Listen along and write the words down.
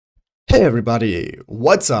Hey everybody,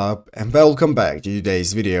 what's up and welcome back to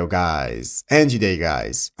today's video guys. And today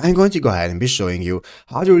guys, I'm going to go ahead and be showing you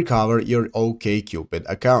how to recover your OkCupid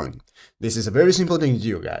account. This is a very simple thing to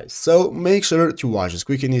do guys, so make sure to watch this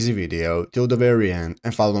quick and easy video till the very end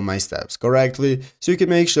and follow my steps correctly so you can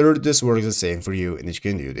make sure this works the same for you and that you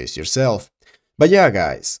can do this yourself. But yeah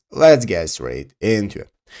guys, let's get straight into it.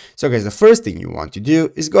 So guys, the first thing you want to do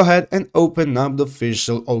is go ahead and open up the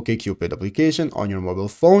official OkCupid application on your mobile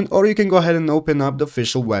phone, or you can go ahead and open up the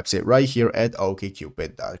official website right here at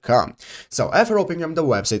okcupid.com. So after opening up the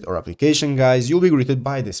website or application guys, you'll be greeted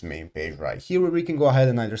by this main page right here where we can go ahead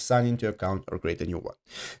and either sign into your account or create a new one.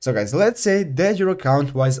 So guys, let's say that your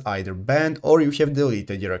account was either banned or you have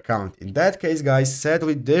deleted your account. In that case guys,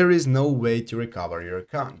 sadly there is no way to recover your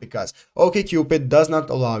account because OkCupid does not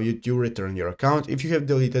allow you to return your account if you have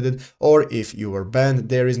deleted it, or if you were banned,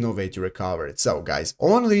 there is no way to recover it. So guys,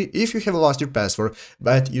 only if you have lost your password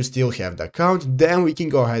but you still have the account, then we can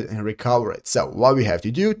go ahead and recover it. So what we have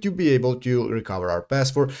to do to be able to recover our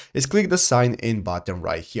password is click the sign in button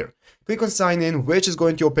right here. Click on sign in, which is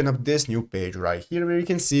going to open up this new page right here where you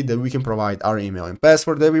can see that we can provide our email and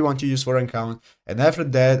password that we want to use for an account, and after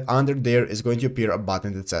that under there is going to appear a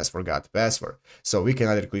button that says forgot password. So we can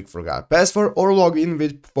either click forgot password or log in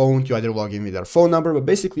with phone to either log in with our phone number, but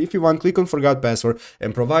basically if you want, click on forgot password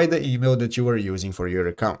and provide the email that you were using for your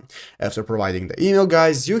account. After providing the email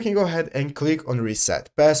guys, you can go ahead and click on reset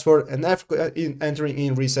password, and after entering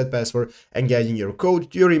in reset password and getting your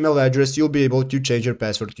code to your email address, you'll be able to change your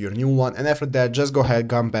password to your new one, and after that just go ahead,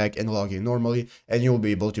 come back and log in normally and you'll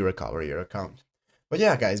be able to recover your account. But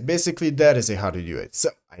yeah guys, basically that is how to do it. So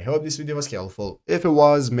I hope this video was helpful. If it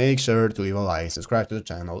was, make sure to leave a like, subscribe to the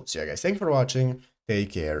channel. So yeah guys, thank you for watching,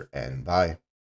 take care and bye.